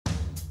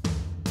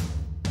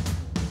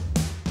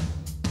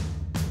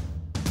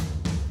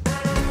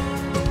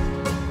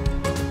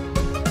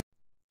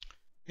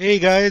Hey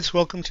guys,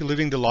 welcome to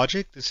Living the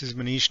Logic. This is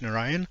Manish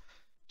Narayan.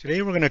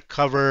 Today we're going to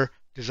cover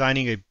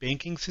designing a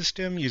banking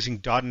system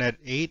using .NET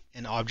 8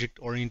 and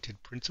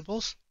object-oriented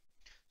principles.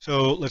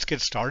 So let's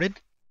get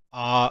started.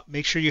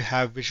 Make sure you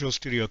have Visual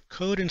Studio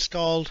Code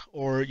installed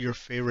or your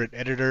favorite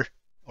editor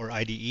or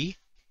IDE.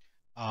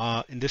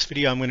 In this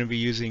video, I'm going to be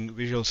using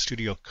Visual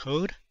Studio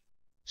Code.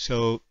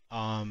 So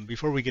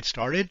before we get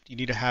started, you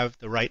need to have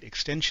the right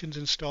extensions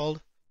installed.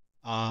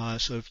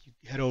 So if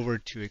you head over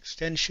to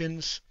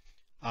extensions,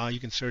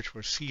 you can search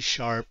for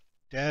CSharp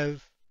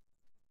dev,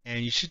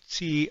 and you should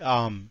see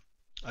a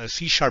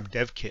CSharp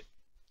dev kit.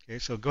 Okay,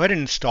 so go ahead and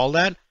install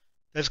that.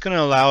 That's going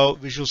to allow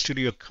Visual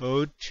Studio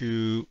Code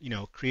to,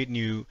 create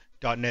new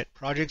 .NET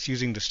projects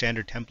using the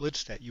standard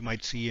templates that you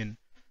might see in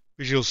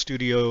Visual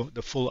Studio,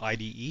 the full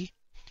IDE.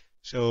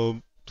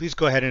 So please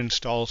go ahead and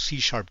install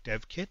CSharp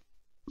dev kit.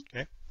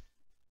 Okay.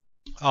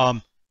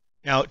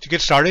 Now to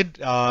get started,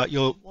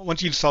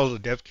 once you install the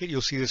dev kit,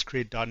 you'll see this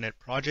create .NET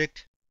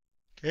project.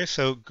 Okay,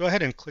 so go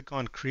ahead and click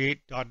on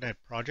Create .NET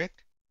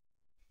Project.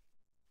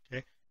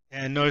 Okay,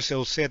 and notice it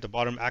will say at the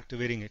bottom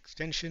Activating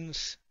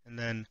Extensions, and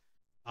then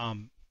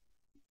you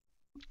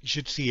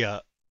should see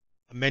a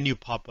menu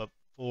pop up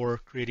for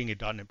creating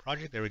a .NET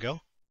project. There we go.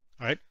 All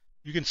right,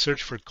 you can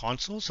search for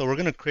console. So we're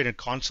going to create a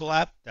console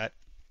app that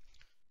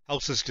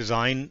helps us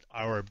design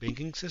our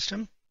banking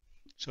system.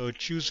 So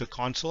choose a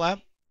console app.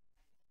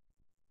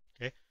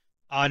 Okay,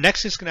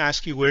 next it's going to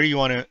ask you where you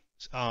want to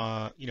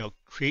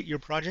create your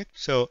project.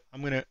 So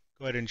I'm going to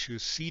go ahead and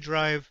choose C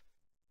drive,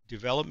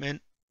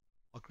 development.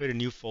 I'll create a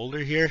new folder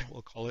here.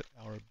 We'll call it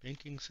our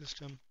banking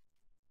system.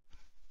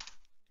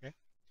 Okay,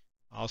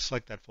 I'll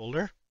select that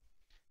folder,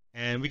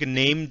 and we can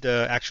name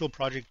the actual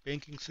project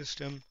banking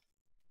system.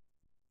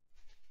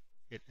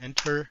 Hit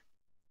enter,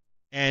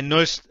 and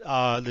notice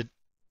the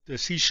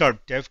C#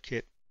 dev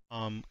kit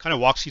kind of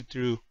walks you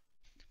through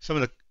some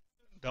of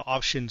the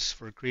options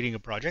for creating a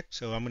project.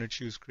 So I'm going to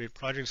choose create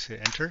projects,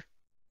 hit enter.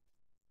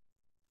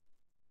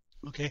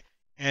 Okay,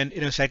 and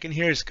in a second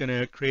here, it's going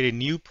to create a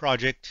new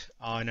project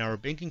in our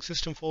banking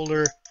system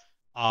folder,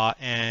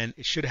 and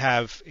it should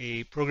have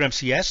a program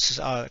CS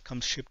that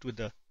comes shipped with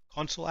the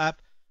console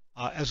app,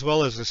 as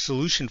well as a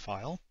solution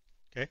file.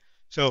 Okay,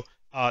 so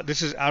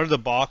this is out of the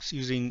box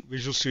using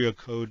Visual Studio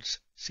Code's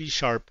C#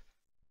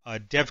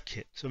 dev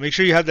kit. So make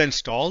sure you have that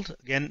installed.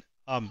 Again,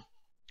 if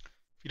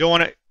you don't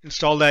want to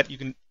install that, you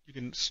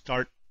can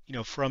start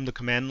from the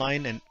command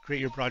line and create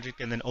your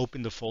project, and then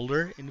open the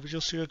folder in Visual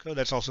Studio Code.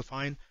 That's also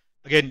fine.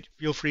 Again,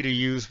 feel free to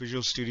use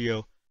Visual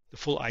Studio, the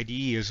full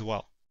IDE as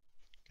well.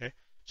 Okay,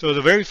 so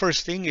the very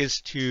first thing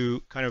is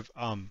to kind of,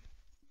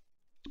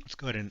 let's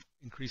go ahead and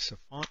increase the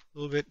font a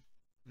little bit.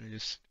 I'm going to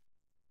just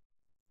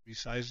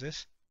resize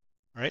this.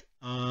 All right,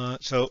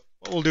 so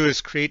what we'll do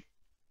is create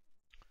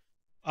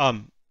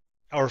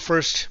our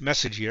first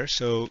message here.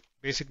 So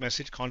basic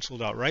message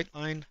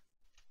console.writeLine,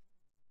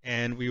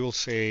 and we will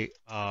say,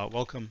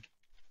 welcome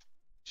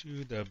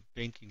to the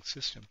banking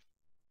system.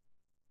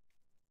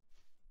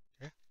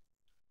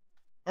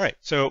 All right,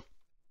 so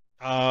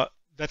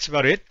that's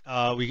about it.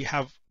 We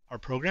have our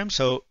program.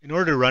 So in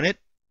order to run it,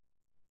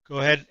 go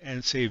ahead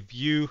and say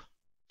View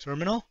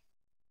Terminal.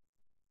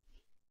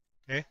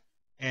 Okay,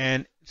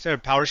 and instead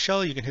of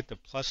PowerShell, you can hit the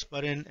plus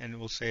button, and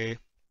we'll say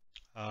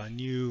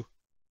New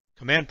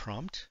Command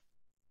Prompt.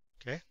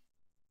 Okay,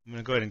 I'm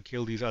going to go ahead and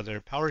kill these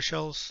other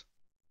PowerShells.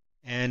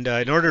 And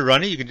in order to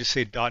run it, you can just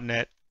say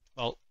 .NET.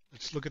 Well,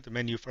 let's look at the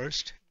menu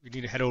first. We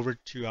need to head over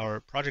to our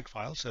project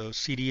file. So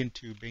CD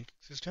into banking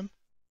system.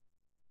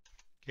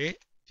 Okay,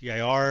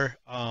 dir,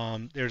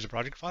 there's a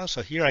project file.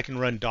 So here I can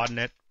run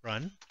 .NET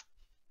run.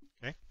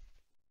 Okay.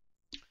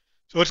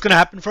 So what's going to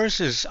happen first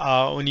is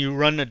when you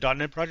run a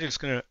 .NET project, it's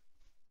going to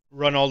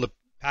run all the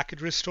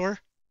package restore.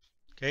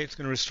 Okay, it's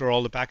going to restore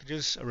all the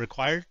packages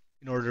required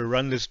in order to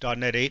run this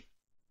 .NET 8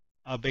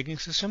 banking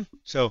system.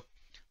 So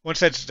once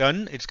that's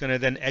done, it's going to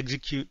then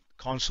execute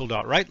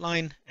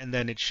console.writeLine, and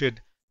then it should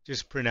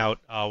just print out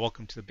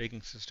welcome to the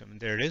banking system. And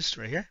there it is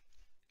right here.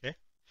 Okay,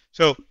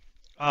 so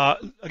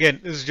again,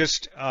 this is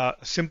just a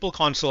simple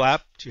console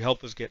app to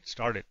help us get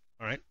started.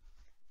 All right.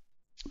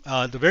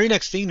 The very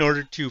next thing, in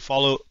order to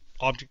follow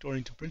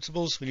object-oriented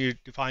principles, we need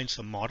to define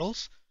some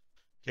models.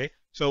 Okay.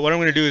 So what I'm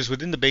going to do is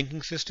within the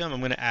banking system, I'm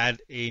going to add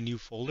a new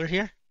folder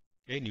here.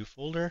 Okay, new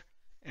folder,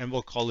 and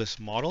we'll call this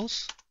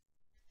models.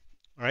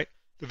 All right.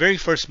 The very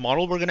first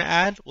model we're going to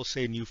add, we'll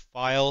say new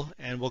file,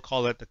 and we'll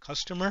call it the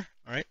customer.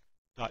 All right.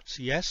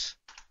 .cs.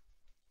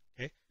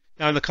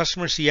 Now in the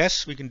customer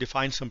CS, we can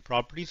define some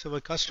properties of a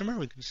customer.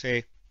 We can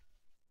say,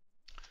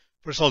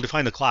 first of all,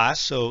 define the class.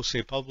 So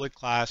say public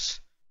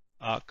class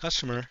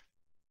customer,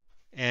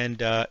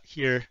 and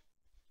here,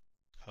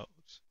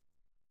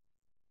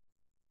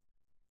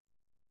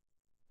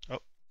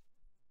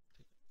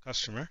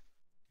 customer.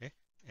 Okay,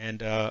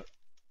 and I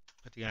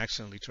think I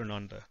accidentally turned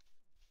on the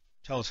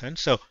telesense.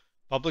 So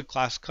public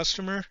class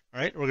customer. All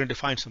right, we're going to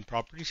define some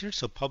properties here.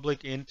 So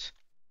public int,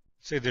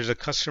 say there's a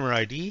customer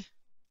ID.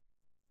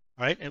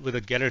 All right, and with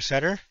a getter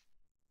setter.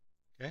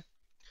 Okay,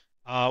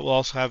 we'll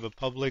also have a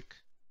public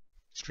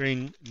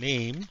string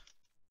name.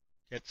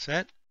 get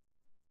set,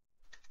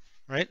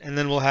 right? And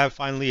then we'll have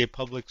finally a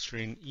public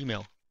string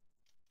email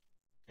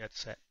get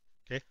set.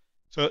 Okay,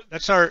 so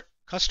that's our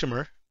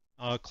customer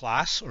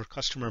class or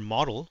customer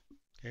model.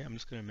 Okay, I'm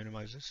just going to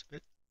minimize this a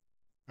bit.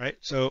 All right,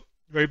 so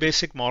very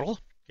basic model.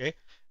 Okay,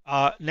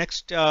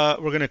 next we're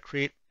going to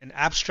create an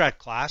abstract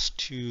class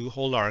to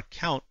hold our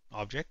account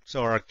object.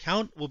 So our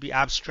account will be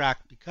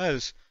abstract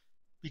because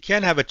we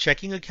can have a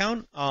checking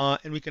account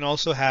and we can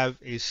also have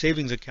a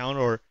savings account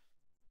or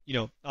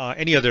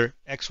any other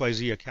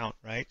XYZ account,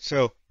 right?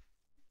 So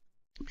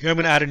here I'm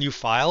going to add a new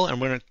file and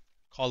we're going to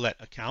call that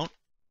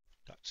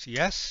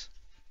account.cs.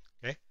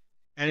 Okay,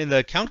 and in the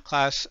account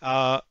class,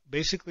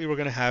 basically we're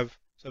going to have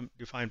some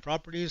defined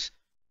properties.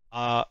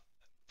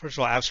 First of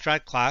all,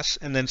 abstract class,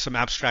 and then some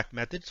abstract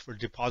methods for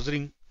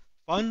depositing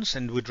funds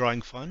and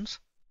withdrawing funds.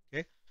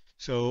 Okay,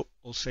 so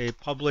we'll say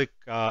public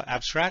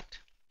abstract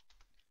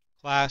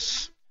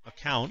class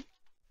account.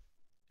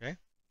 Okay,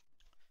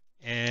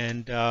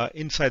 and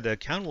inside the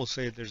account, we'll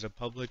say there's a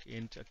public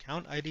int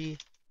account ID,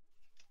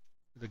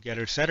 the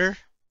getter setter.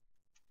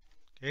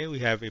 Okay, we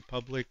have a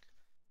public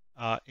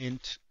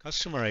int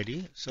customer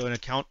ID. So an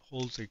account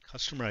holds a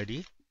customer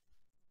ID.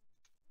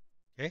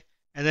 Okay,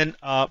 and then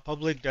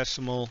public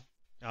decimal.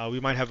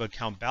 We might have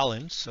account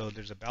balance. So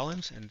there's a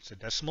balance and it's a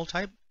decimal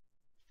type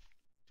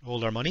to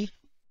hold our money.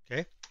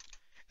 Okay,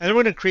 and then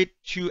we're going to create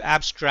two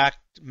abstract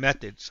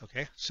methods.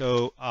 Okay,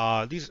 so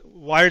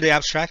why are they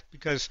abstract?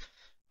 Because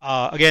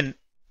again,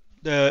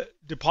 the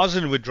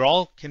deposit and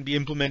withdrawal can be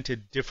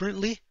implemented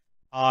differently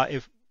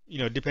if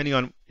depending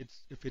on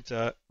if it's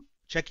a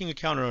checking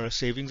account or a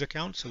savings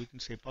account. So we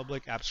can say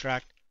public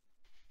abstract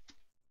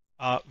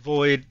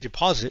void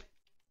deposit,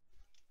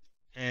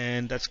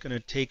 and that's going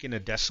to take in a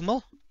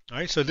decimal. All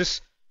right, so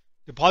this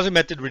deposit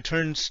method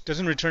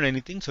doesn't return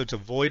anything, so it's a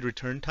void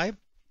return type.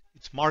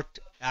 It's marked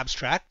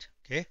abstract,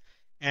 okay,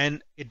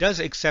 and it does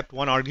accept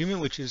one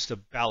argument, which is the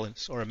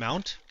balance or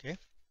amount, okay.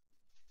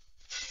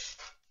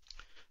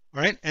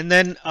 All right, and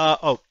then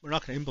we're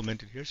not going to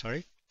implement it here,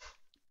 sorry.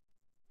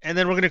 And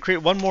then we're going to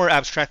create one more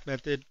abstract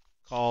method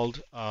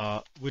called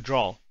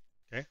withdrawal,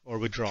 okay, or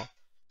withdraw.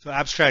 So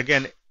abstract,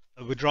 again,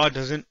 a withdraw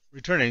doesn't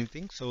return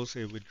anything, so we'll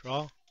say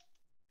withdraw,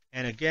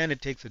 and again,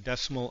 it takes a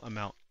decimal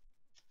amount.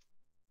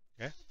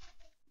 Okay.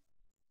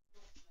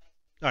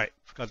 All right,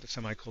 forgot the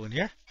semicolon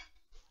here.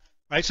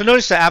 All right, so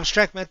notice the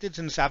abstract methods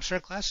in this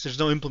abstract class. There's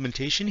no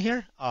implementation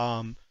here,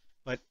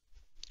 but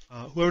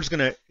whoever's going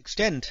to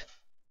extend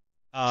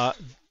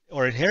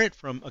or inherit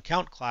from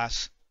account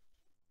class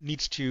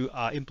needs to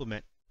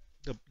implement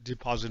the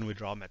deposit and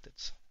withdrawal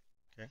methods.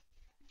 Okay.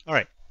 All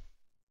right.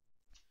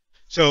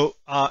 So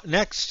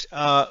next,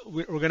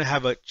 we're going to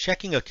have a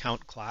checking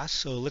account class.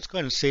 So let's go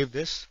ahead and save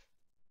this.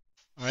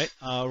 All right,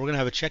 we're going to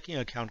have a checking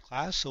account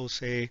class. So we'll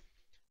say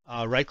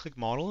right-click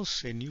models,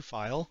 say new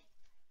file,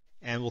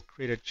 and we'll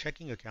create a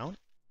checking account.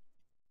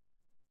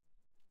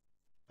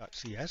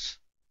 .cs.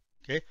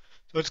 Okay,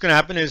 so what's going to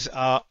happen is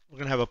we're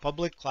going to have a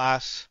public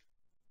class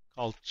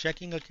called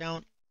checking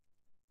account,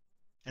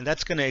 and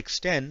that's going to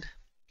extend.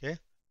 Okay,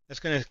 that's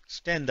going to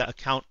extend the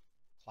account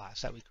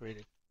class that we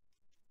created.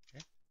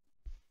 Okay.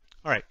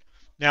 All right.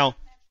 Now,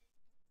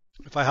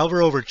 if I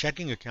hover over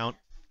checking account,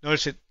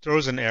 notice it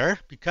throws an error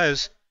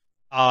because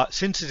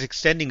since it's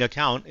extending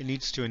account, it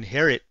needs to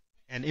inherit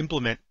and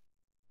implement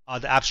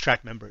the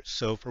abstract members.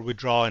 So for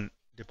withdrawal and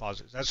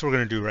deposits, that's what we're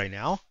going to do right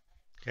now.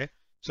 Okay.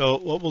 So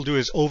what we'll do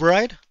is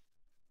override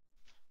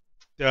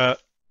the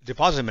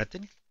deposit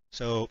method.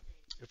 So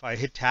if I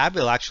hit tab,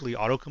 it'll actually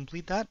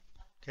auto-complete that.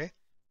 Okay.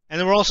 And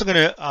then we're also going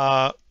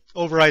to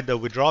override the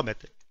withdraw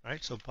method.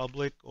 Right. So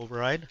public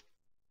override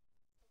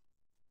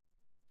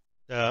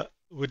the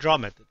withdraw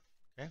method.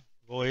 Okay.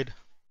 Void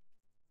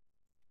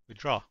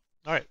withdraw.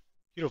 All right.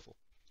 Beautiful.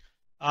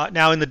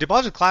 Now in the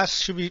deposit class,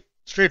 should be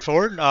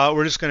straightforward.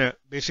 We're just going to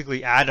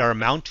basically add our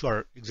amount to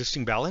our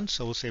existing balance.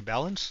 So we'll say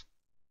balance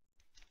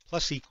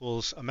plus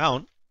equals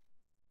amount.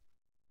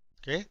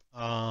 Okay.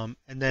 And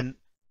then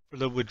for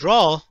the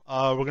withdrawal,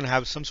 we're going to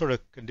have some sort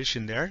of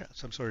condition there,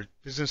 some sort of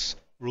business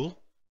rule.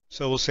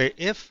 So we'll say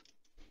if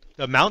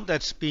the amount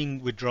that's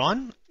being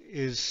withdrawn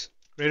is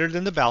greater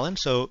than the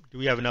balance, so do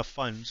we have enough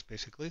funds,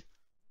 basically.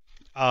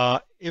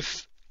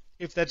 If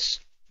that's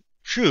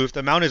true, if the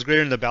amount is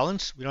greater than the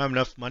balance, we don't have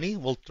enough money,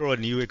 we'll throw a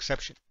new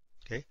exception.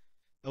 Okay,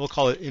 and we'll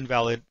call it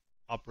invalid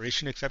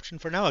operation exception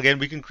for now. Again,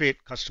 we can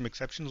create custom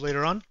exceptions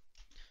later on,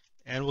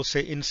 and we'll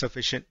say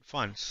insufficient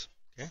funds.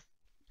 Okay,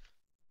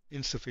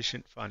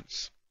 insufficient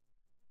funds.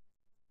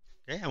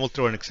 Okay, and we'll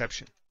throw an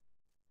exception.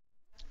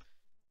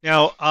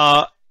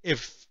 Now,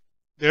 if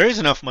there is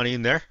enough money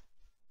in there,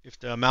 if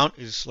the amount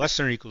is less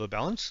than or equal to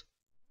balance,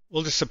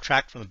 we'll just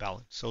subtract from the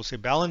balance. So we'll say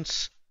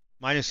balance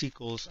minus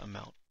equals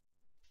amount.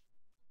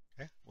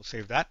 Okay, we'll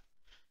save that.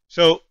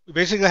 So we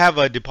basically have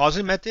a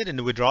deposit method and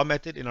a withdraw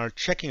method in our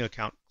checking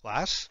account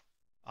class,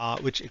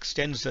 which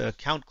extends the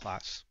account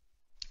class.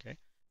 Okay.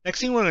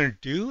 Next thing we're going to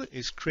do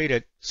is create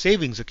a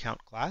savings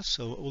account class.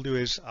 So what we'll do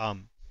is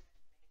go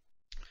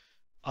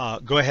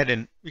ahead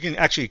and we can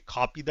actually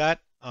copy that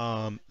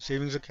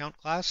savings account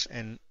class,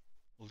 and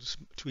we'll just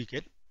tweak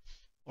it.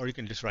 Or you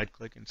can just right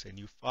click and say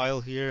new file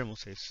here, and we'll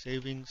say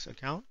savings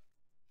account.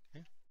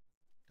 Okay.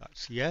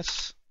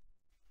 .cs.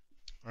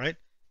 All right.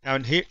 Now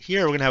in here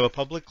we're going to have a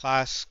public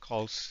class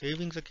called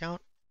savings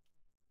account.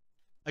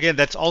 Again,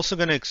 that's also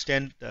going to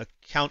extend the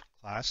account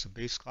class, the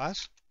base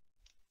class.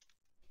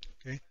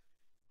 Okay.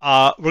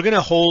 We're going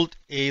to hold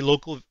a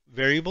local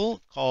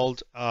variable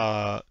called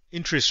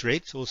interest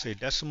rate. So we'll say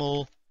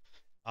decimal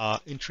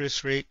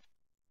interest rate.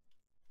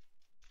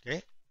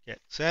 Okay. Get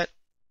set.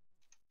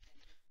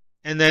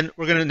 And then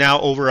we're going to now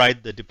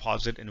override the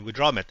deposit and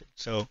withdraw method.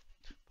 So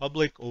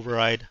public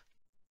override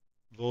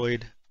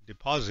void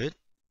deposit.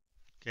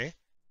 Okay.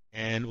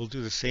 And we'll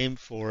do the same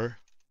for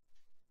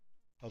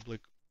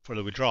public for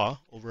the withdraw,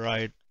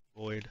 override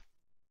void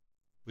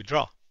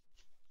withdraw.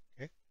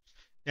 Okay.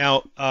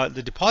 Now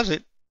the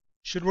deposit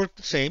should work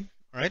the same,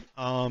 all right?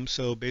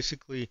 So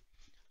basically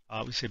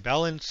we say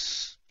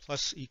balance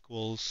plus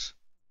equals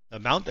the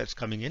amount that's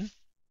coming in.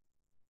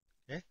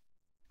 Okay.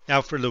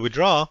 Now for the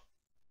withdraw,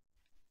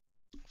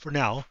 for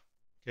now,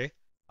 okay,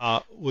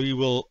 we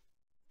will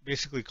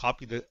basically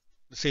copy the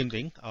same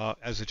thing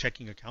as a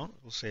checking account.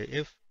 We'll say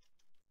if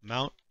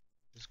amount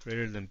is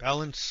greater than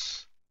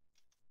balance,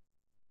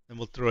 then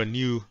we'll throw a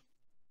new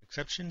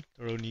exception,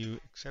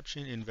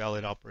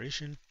 invalid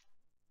operation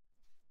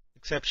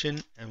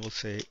exception, and we'll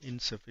say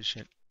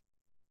insufficient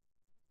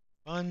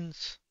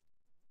funds.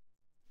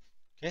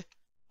 Okay.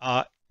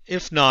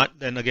 If not,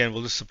 then again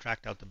we'll just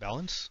subtract out the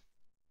balance.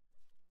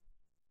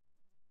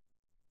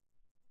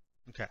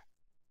 Okay.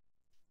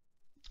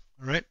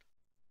 All right.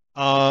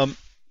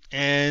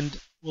 And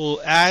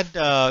we'll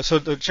add, so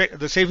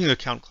the savings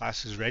account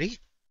class is ready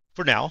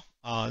for now,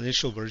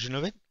 initial version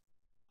of it.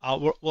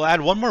 We'll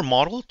add one more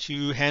model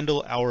to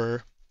handle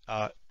our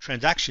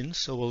transactions.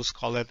 So we'll just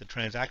call that the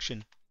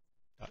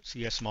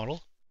transaction.cs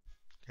model.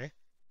 Okay.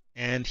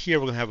 And here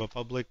we're going to have a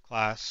public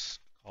class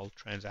called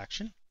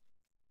transaction.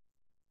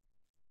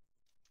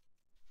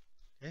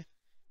 Okay.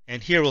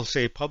 And here we'll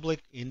say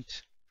public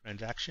int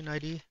transaction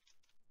ID.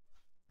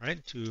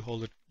 Right, to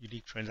hold a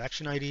unique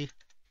transaction ID,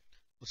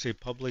 we'll say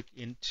public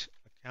int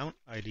account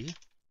ID.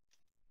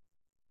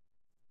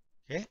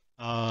 Okay,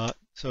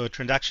 so a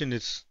transaction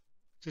is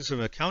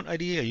an account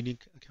ID, a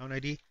unique account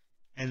ID,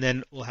 and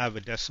then we'll have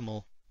a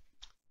decimal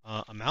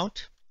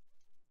amount.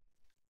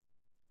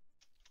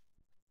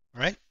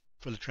 All right,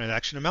 for the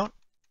transaction amount,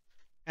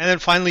 and then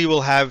finally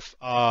we'll have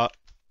a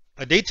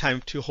date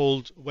time to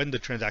hold when the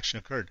transaction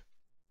occurred.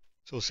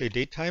 So we'll say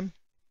date time,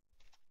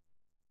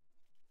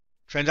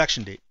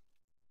 transaction date.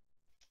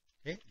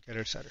 Okay,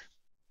 getter setter.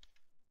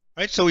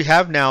 All right, so we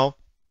have now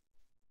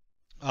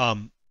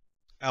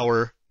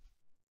our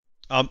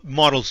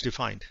models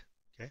defined.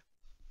 Okay,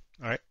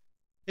 all right.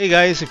 Hey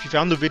guys, if you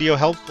found the video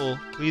helpful,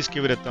 please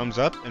give it a thumbs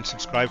up and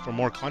subscribe for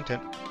more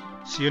content.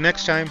 See you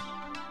next time.